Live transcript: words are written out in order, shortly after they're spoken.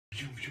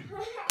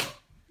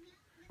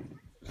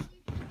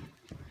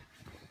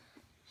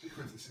She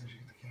quits as soon as you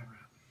get the camera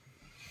out.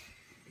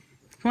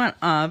 Come on,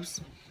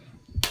 Aubs.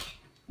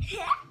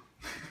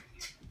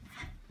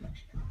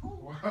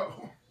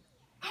 Whoa.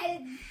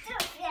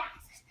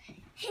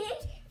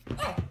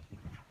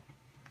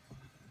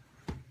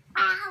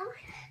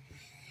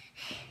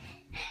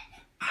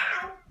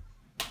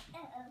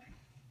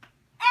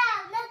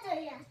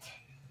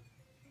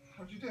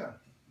 How'd you do?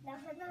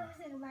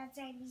 Nothing about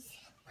Chinese.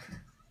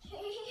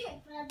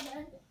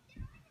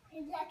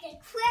 It's like a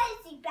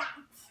crazy bat.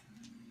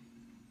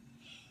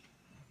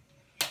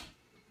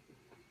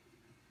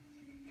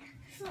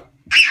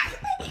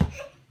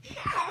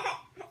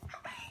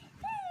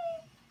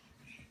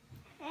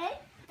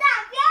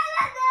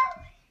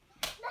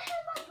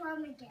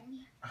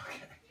 Again.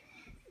 Okay.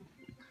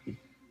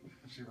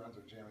 She runs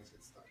where jammies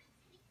get stuck.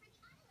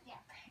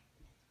 Yep.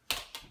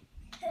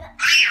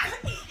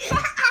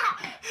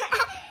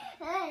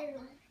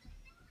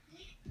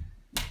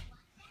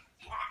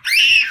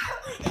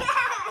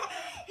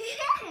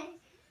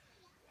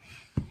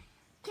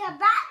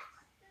 Kebab.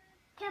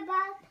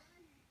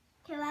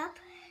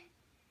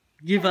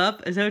 Give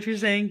up? Is that what you're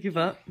saying? Give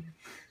up?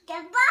 Give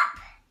up?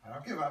 I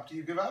don't give up. Do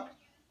you give up?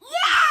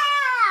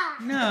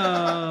 Yeah!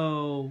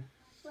 No.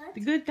 What?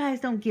 The good guys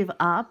don't give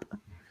up. You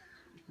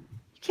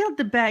killed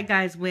the bad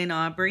guys win,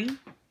 Aubrey. Okay.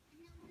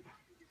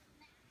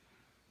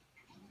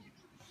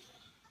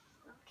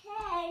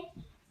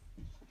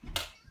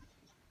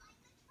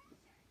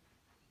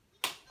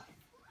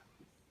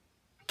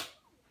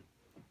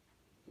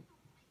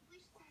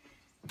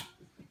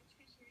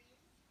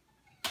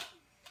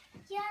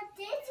 Yeah,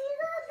 this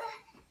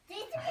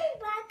is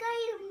back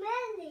you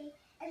many.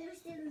 And we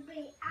still be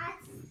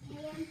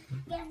asking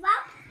give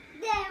up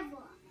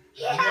never.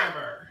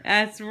 Never.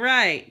 That's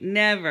right.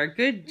 Never.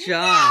 Good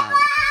job.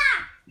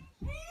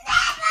 Never!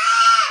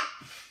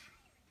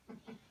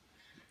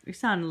 You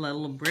sound a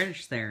little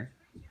British there.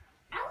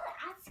 I will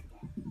ask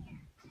them.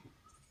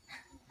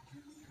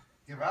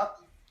 Give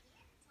up?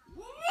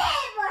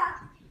 Never!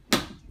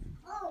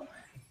 Oh, no,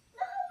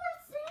 my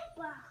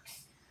sandbox.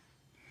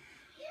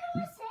 Here's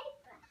my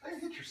sandbox. I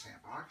didn't get your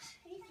sandbox.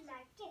 He's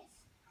like this.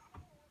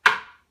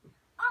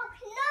 Oh,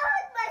 no,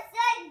 it's my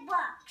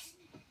sandbox.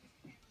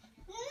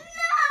 No!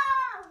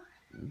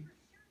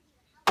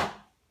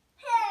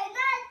 Hey,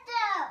 not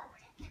though.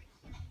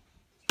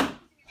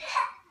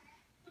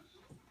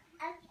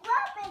 I'm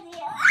dropping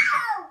you.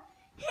 Ow!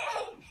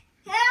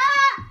 No!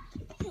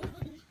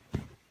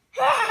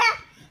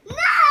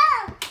 Mine!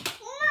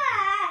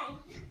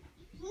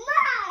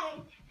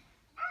 Mine!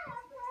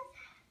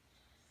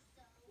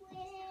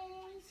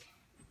 Wings.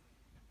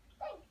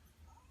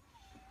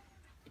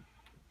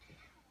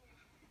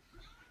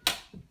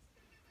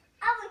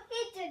 I will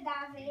hit you,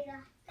 Davida.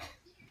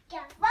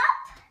 Give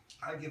up?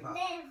 I give up.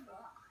 Never.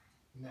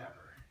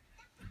 Never.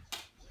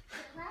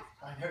 Give up?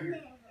 I know your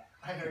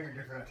Never.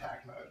 different attack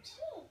modes.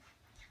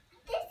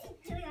 This is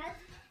doing a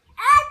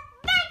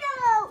big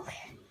oak.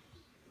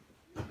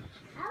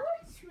 I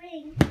will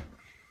swing.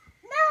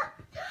 No!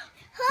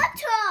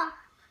 Hunter!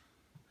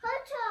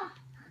 Hunter!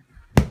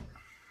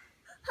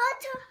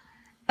 Hunter!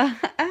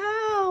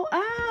 Ow!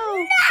 Ow!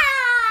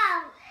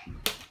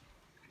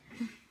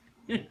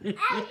 No! I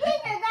hit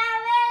the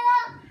Davida.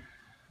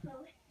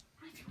 Oh,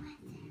 I sweat.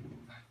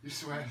 You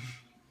sweating?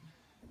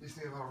 You just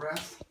need a little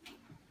rest?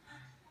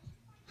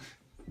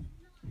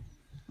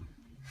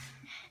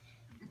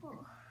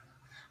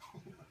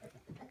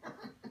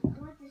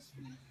 What is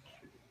this?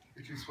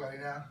 You're too sweaty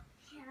now?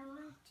 Yeah, I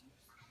want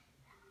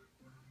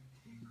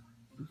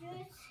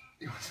juice.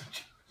 You want some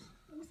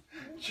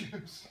juice?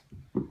 Juice.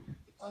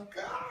 Oh,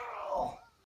 God.